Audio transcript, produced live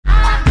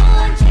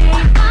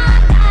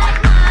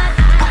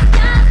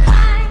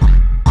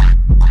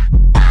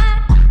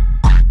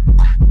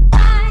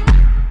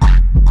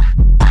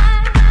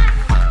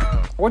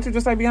you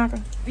just say, Bianca?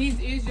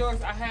 These is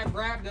yours. I had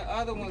grabbed the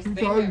other ones. Who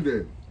told you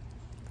that?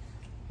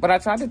 But I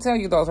tried to tell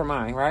you those are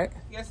mine, right?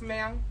 Yes,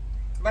 ma'am.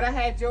 But I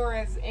had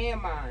yours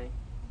and mine.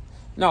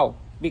 No,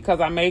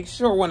 because I made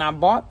sure when I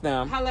bought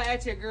them. Holla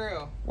at your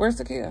girl. Where's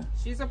the kid?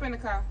 She's up in the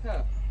car.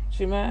 Huh.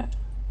 She mad?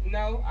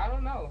 No, I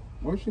don't know.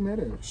 Where's she mad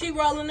at? She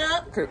rolling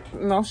up?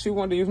 No, she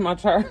wanted to use my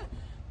charger.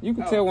 You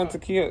can tell when the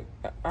kid.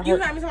 You heard me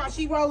talking about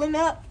she rolling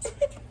up?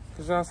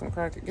 Cause y'all some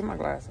crack. Get my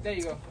glasses. There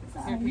you go.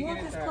 You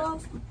want this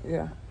close?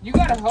 Yeah. You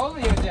got a hole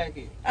in your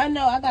jacket. I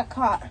know. I got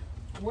caught.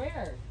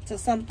 Where? To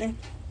something.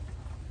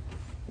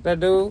 That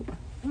dude.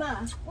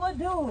 Ma, what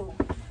dude?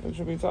 That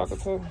you be talking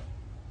to?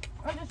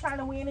 I'm just trying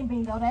to win in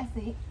bingo. That's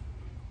it.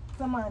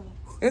 Some money.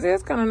 It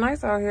is kind of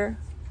nice out here.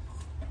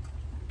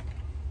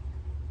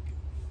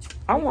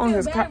 I want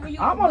his car.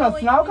 I want a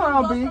snow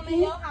cone, When you go from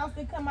Beaky. your house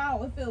to come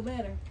out, it feel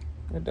better.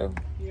 It do.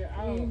 Yeah,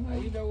 I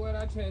don't. You know what?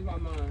 I changed my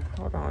mind.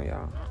 Hold on,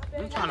 y'all.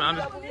 I'm trying to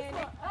understand.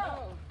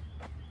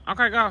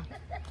 Okay, go.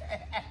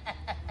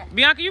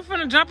 Bianca, you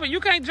finna jump it. You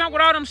can't jump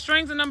with all them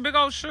strings and them big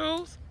old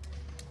shoes.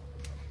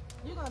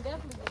 You're gonna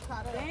definitely get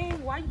caught up.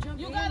 Dang, why you jumping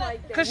You in gotta-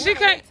 like that? Cause she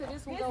can't.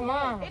 This one Yes, go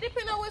mom. up. It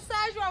depends on what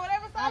size you are,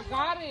 whatever I size you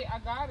are. got it. I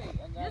got it.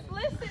 Just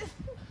listen.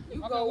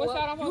 You Okay, go what side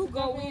I'm up. supposed You to go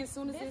jump in in? as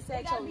soon as This it's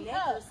at gotta your be neck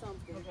up. or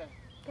something. Okay.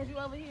 Cause you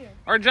over here.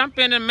 Or jump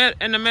in the middle.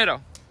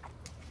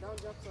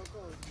 Don't jump so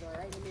close. Go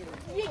right in the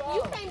middle.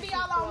 You can't be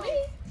all on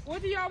me.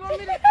 What do y'all want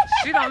me to do?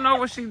 She don't know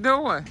what she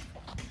doing.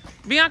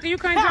 Bianca, you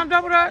can't jump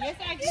double dutch. Yes,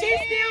 I can. She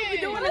still be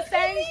doing the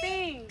same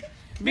thing.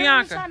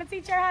 Bianca, Trying to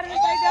teach her how to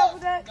play double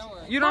dutch. Don't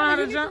worry. you don't know how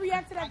to You need to jump.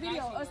 react to that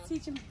video. Us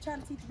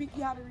trying to teach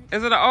Vicky how to read.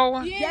 Is it an old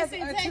one? Yes, in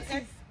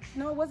Texas.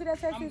 No, was it at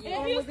Texas good.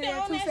 or was it Houston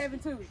at on that-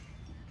 272?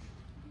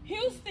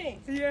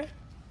 Houston. Yeah.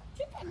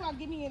 You talking about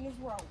get me in this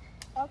row.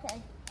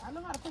 Okay. I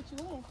know how to put you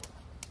in.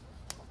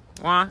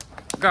 One,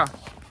 go.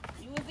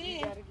 You was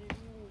in.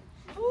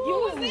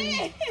 You was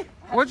in.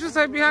 What'd you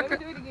say, Bianca? Let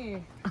me do it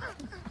again.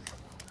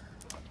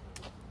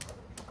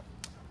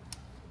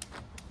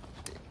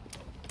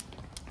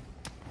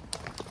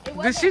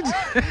 Did she?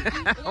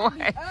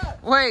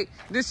 Wait,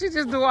 did she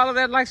just do all of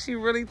that like she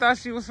really thought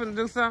she was gonna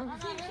do something?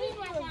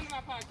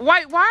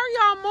 Wait, why are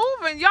y'all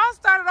moving? Y'all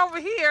started over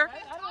here.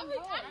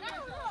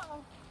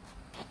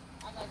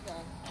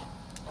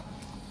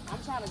 I'm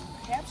trying to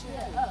capture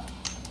her up.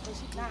 But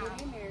she can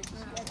get in there.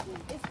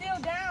 It's still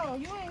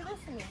down. You ain't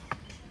listening.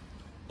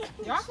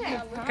 Y'all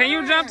can't. Can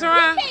you jump to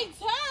her? We can't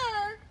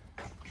turn.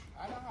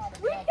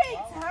 We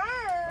can't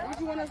turn. Would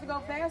you want us to go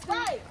faster?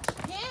 Right.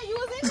 Yeah, you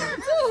was in there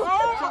too.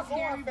 That's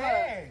scary,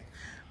 bro.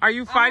 Are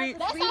you fighting?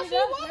 That's how she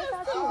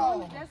wants to.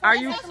 Are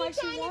you? That's how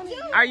she trying to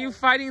jump. Are you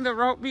fighting the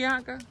rope,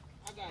 Bianca?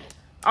 I got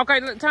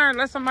it. Okay, turn.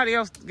 Let somebody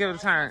else give it a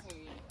turn.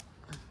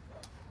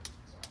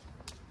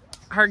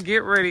 Her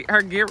get ready.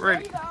 Her get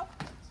ready.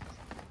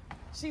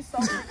 She's so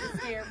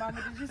scared,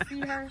 Mama. Did you see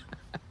her?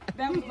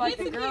 That was like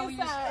the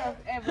girliest stuff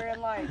ever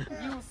in life.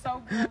 You was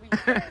so girly.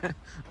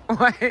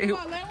 Wait, Come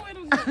on, let her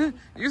do.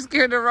 you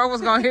scared the rope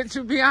was gonna hit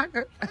you,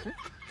 Bianca?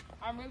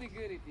 I'm really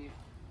good at this.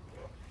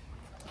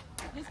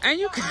 And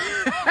you can.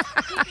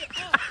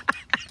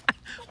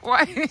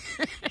 Wait.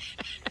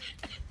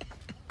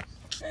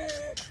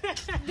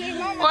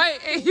 Wait,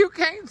 and you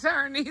can't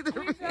turn either.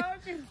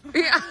 Bianca.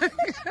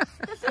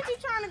 She be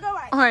trying to go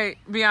like. Wait,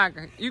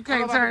 Bianca, you I'm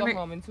can't about to turn go it.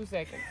 home in 2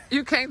 seconds.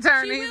 You can't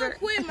turn She will either.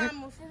 quit,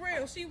 Mama, for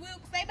real. She will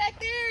stay back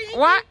there. You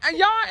What,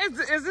 y'all?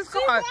 Is this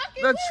called walking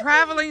the with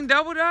traveling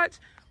double dutch?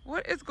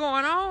 What is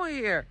going on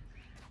here?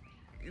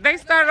 They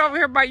started over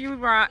here by you,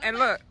 Ron, and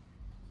look,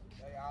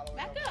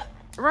 Back up.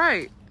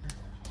 right.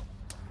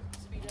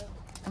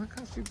 Look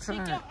how she Keep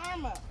turned. your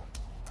arm up.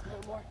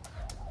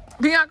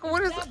 Bianca,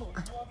 what is? Double.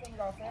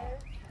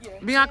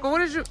 Bianca,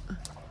 what is you?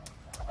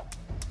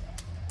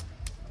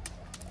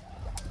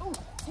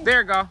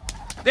 There you go.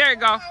 There you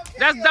go.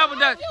 That's double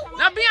dutch.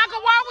 Now, Bianca,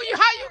 why were you?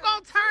 How you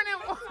gonna turn it?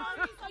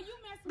 So you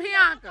messed me up. I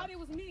Bianca, thought it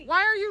was me.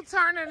 why are you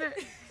turning it?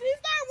 She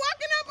started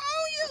walking up on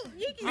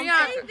you. You can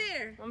Bianca. stay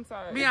there. I'm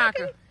sorry.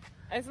 Bianca,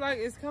 It's like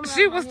it's coming.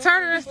 she out was my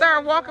turning hand. and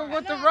started walking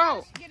with the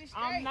rope. Get it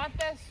I'm straight. not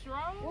that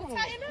strong.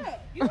 Tighten up.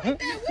 You ain't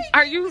that weak.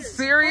 Are you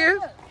serious?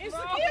 If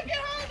Shakia can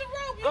hold the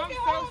rope, you I'm can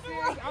so hold the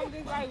serious. rope. I'm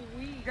just like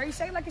weak. Girl, you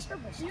shake like a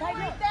stripper. She You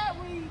tighten ain't up. that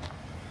weak.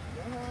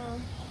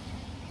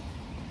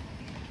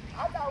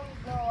 I thought we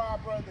know our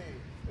brother.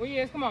 Well,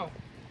 yes, come on.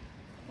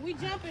 We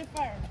jumping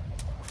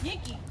first.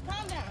 Yicky,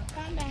 calm down.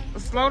 Calm down.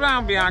 Slow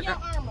down, Bring your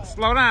Bianca. arm up.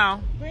 Slow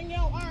down. Bring your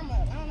arm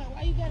up. I don't know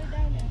why you got it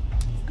down there.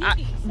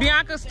 Yicky,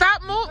 Bianca,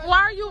 stop moving. Why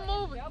are you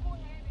moving?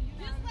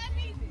 just let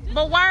me.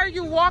 But why are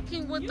you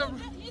walking with the?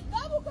 It's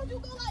double because you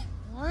go like,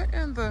 What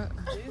in the?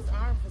 This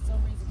arm for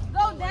some reason.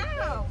 go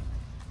down.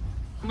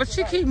 But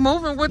she keep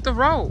moving with the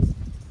rope.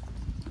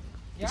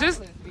 Y'all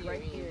Just- is being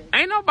mean.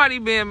 Ain't nobody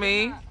being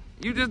mean.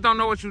 You just don't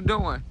know what you're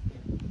doing.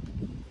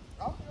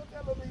 I'm still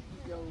telling me.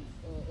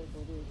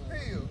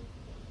 Feel.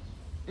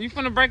 You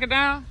finna break it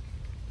down?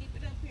 Keep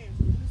it up here.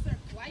 Sir,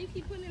 why you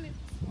keep putting it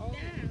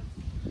down?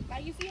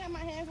 Like you see how my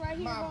hands right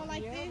here going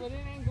like Yeah, this? but it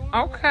ain't going.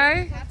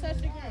 Okay. I touch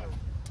the ground.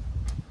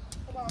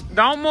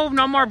 Don't move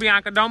no more,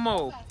 Bianca. Don't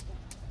move.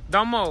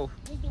 Don't move.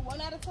 Just do one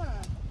at a time.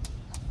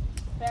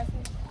 Faster.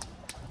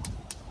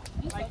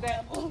 Like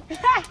that.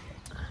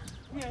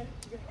 Yeah.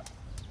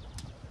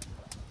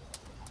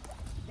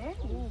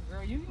 Ooh,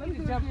 girl, you need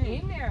to jump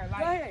in there. Go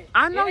Like, ahead.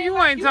 I know It you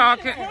ain't ain't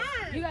like talking.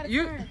 You gotta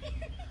You- turn.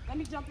 Let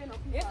me jump in on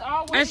it's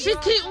always. And she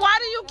keep. Why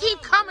do you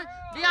keep coming,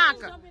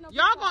 Bianca? Jump in on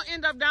Y'all gonna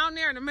end up down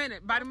there in a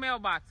minute by the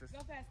mailboxes. Go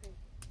faster.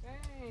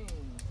 Dang.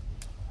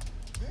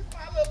 This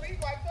my little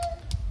beat right there.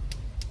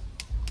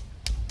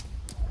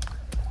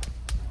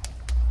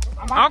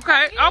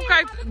 Okay,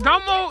 okay.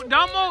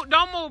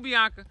 Don't move,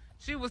 Bianca.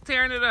 She was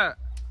tearing it up.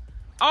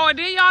 Oh, and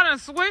then y'all done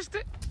switched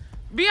it?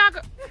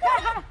 Bianca.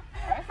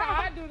 That's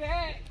how I do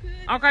that.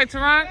 Okay,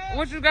 Teron,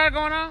 what you got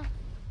going on?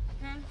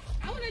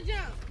 I want to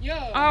jump.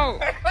 Yeah. Oh,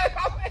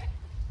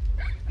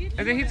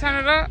 and then he turn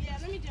it up? Yeah,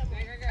 let me jump.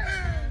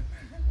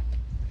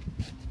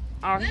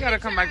 Oh, he gotta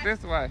come back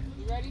this way.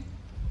 You ready?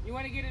 You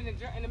want to get in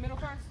the middle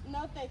first?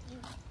 No, thank you.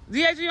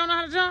 DH, you don't know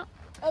how to jump?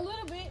 A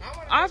little bit.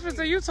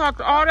 Officer, you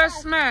talked all that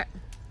smack.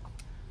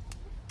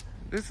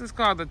 This is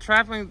called the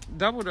traveling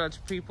double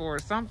dutch people or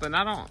something.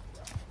 I don't.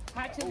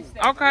 Hot chili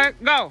steak. Okay,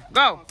 go.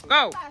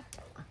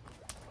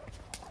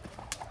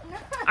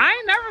 I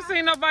ain't never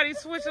seen nobody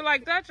switch it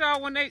like that,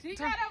 y'all. When they She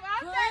got up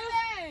out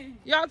that thing.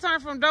 y'all turn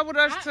from double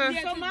dutch to.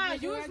 So mine,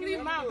 usually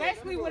mine,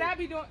 basically what I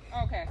be doing.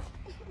 Okay,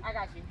 I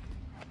got you.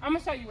 I'm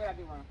gonna show you what I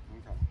do wrong.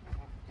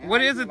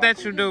 What is it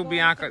that you do,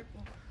 Bianca?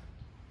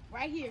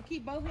 Right here.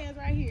 Keep both hands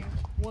right here.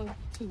 1,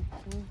 2,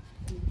 1,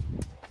 2.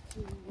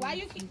 Why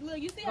you keep, look,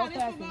 you see how Go this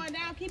one faster. going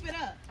down? Keep it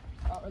up.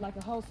 Or like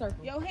a whole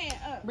circle. Your hand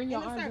up. Bring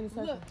your in arms in a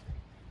circle. Look.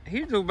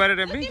 He do better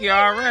than Look at Binky me,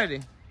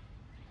 already.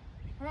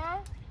 Huh?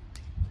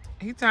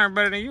 He turned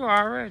better than you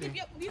already.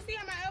 You see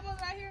how my elbows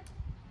right here?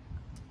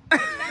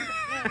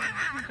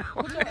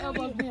 Put your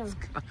elbows down.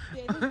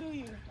 Yeah, just do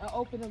you.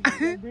 Open them.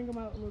 Bring them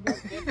out a little bit.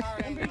 It's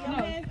hard. And bring your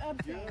hands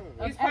up too.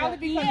 It's probably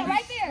because Yeah,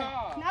 right he's there.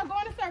 tall. Now go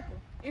in a circle.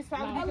 It's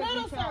probably A because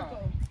little he's tall.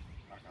 circle.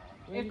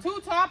 If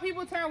two tall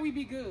people turn, we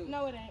be good.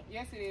 No, it ain't.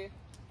 Yes, it is.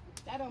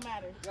 That don't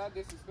matter. Y'all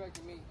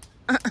disrespecting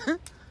me.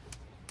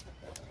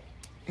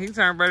 He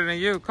turned better than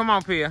you. Come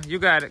on, Pia. You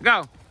got it.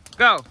 Go.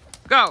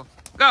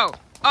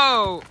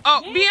 Oh,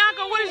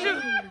 Bianca, what is you?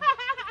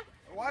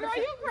 Why Girl,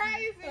 the you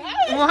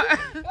crazy. What?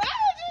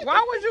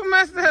 Why would you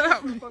mess that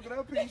up? fuck it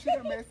up? P? She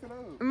done messed it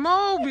up.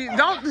 Moby, don't.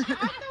 I thought we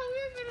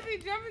was gonna be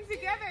jumping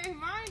together and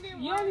mine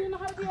didn't You work. don't even know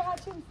how to do a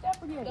hot chili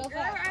stepper yet. Go Girl,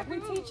 fast. I We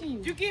do. teaching you.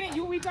 You get it?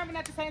 You we jumping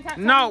at the same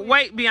time? No, Tell me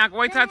wait, Bianca.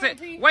 Wait till I Come tell. on,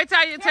 P. Wait till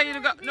I tell you to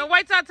Come go. on, P. No,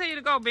 wait till I tell you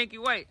to go,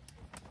 Binky. Wait.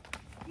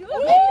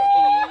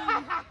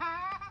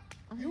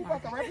 You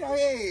fucking right your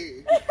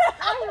head.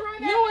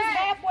 You was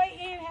halfway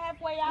in,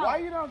 halfway out. Why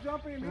you don't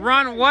jump in?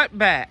 Run what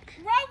back?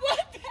 Run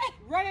with that.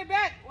 Run it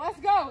back. Let's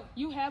go.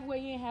 You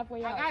halfway in,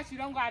 halfway I out. got you.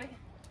 Don't got it.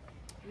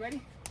 You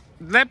ready?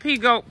 Let P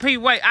go. P,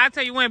 wait. I'll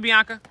tell you when,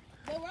 Bianca.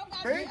 The rope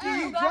got Binky, to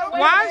you be up. jump.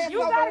 Why? You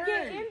gotta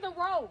get in the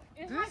rope.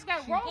 It's like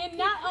that rope. And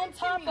not on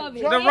top of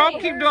it. The rope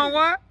keep doing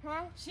what?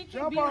 Huh? She keep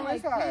Jump being on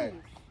like this side.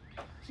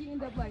 this. She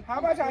end up like How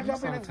about y'all I'm jump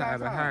so in this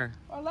tired of side? her.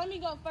 Or let me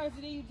go first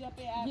and then you jump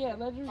in after. Yeah,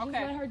 just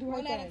Okay. let her do her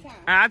One at a thing.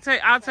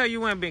 time. I'll tell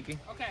you when, Binky.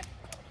 Okay.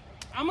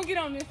 I'm gonna get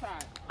on this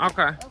side.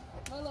 Okay.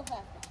 Go a little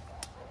faster.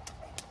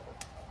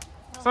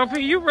 So P,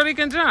 you really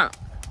can jump.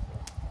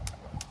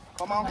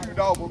 Come on, you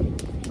double.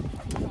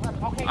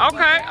 Okay.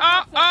 Okay.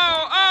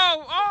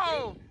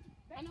 Oh.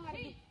 I know how to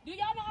do. Do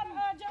y'all know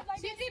how to jump like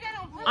She this? did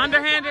that on purpose.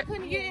 Underhanded. I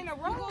couldn't get in the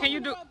rope. Can you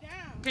do? Rope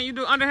down. Can you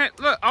do underhand?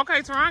 Look.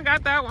 Okay, Teron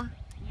got that one.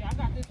 Yeah, I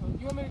got this one.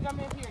 You want me to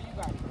jump in here? You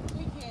got it.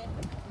 We can.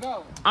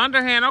 Go.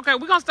 Underhand. Okay,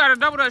 we're gonna start a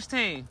double dutch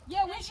team.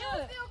 Yeah, we should.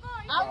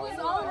 I was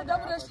on the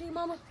double dutch team,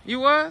 mama. You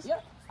was?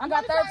 Yep. I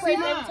got third place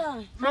every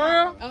time. For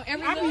real? On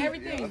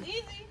everything.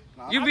 Easy.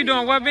 You be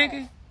doing what,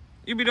 Binky?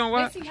 You be doing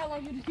what? See how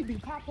long you be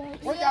popping.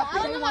 Yeah,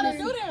 I don't know how to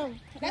do them.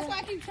 That's why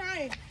I keep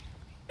trying.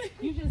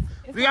 You just.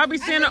 Do y'all be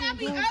seeing I think I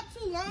be them? up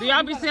too long. Do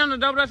y'all be seeing the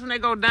double dutch when they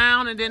go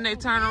down and then they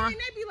turn around? And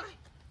they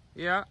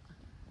be Yeah.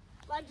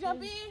 like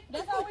jump in.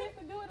 That's how we used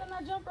to do it on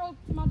our jump rope,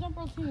 my jump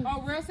rope team.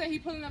 Oh, Real said he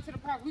pulling up to the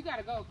park. We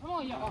gotta go. Come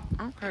on, y'all.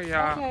 Okay,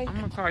 y'all. Okay. I'm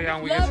gonna call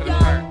y'all when we Love get to the y'all.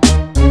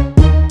 park.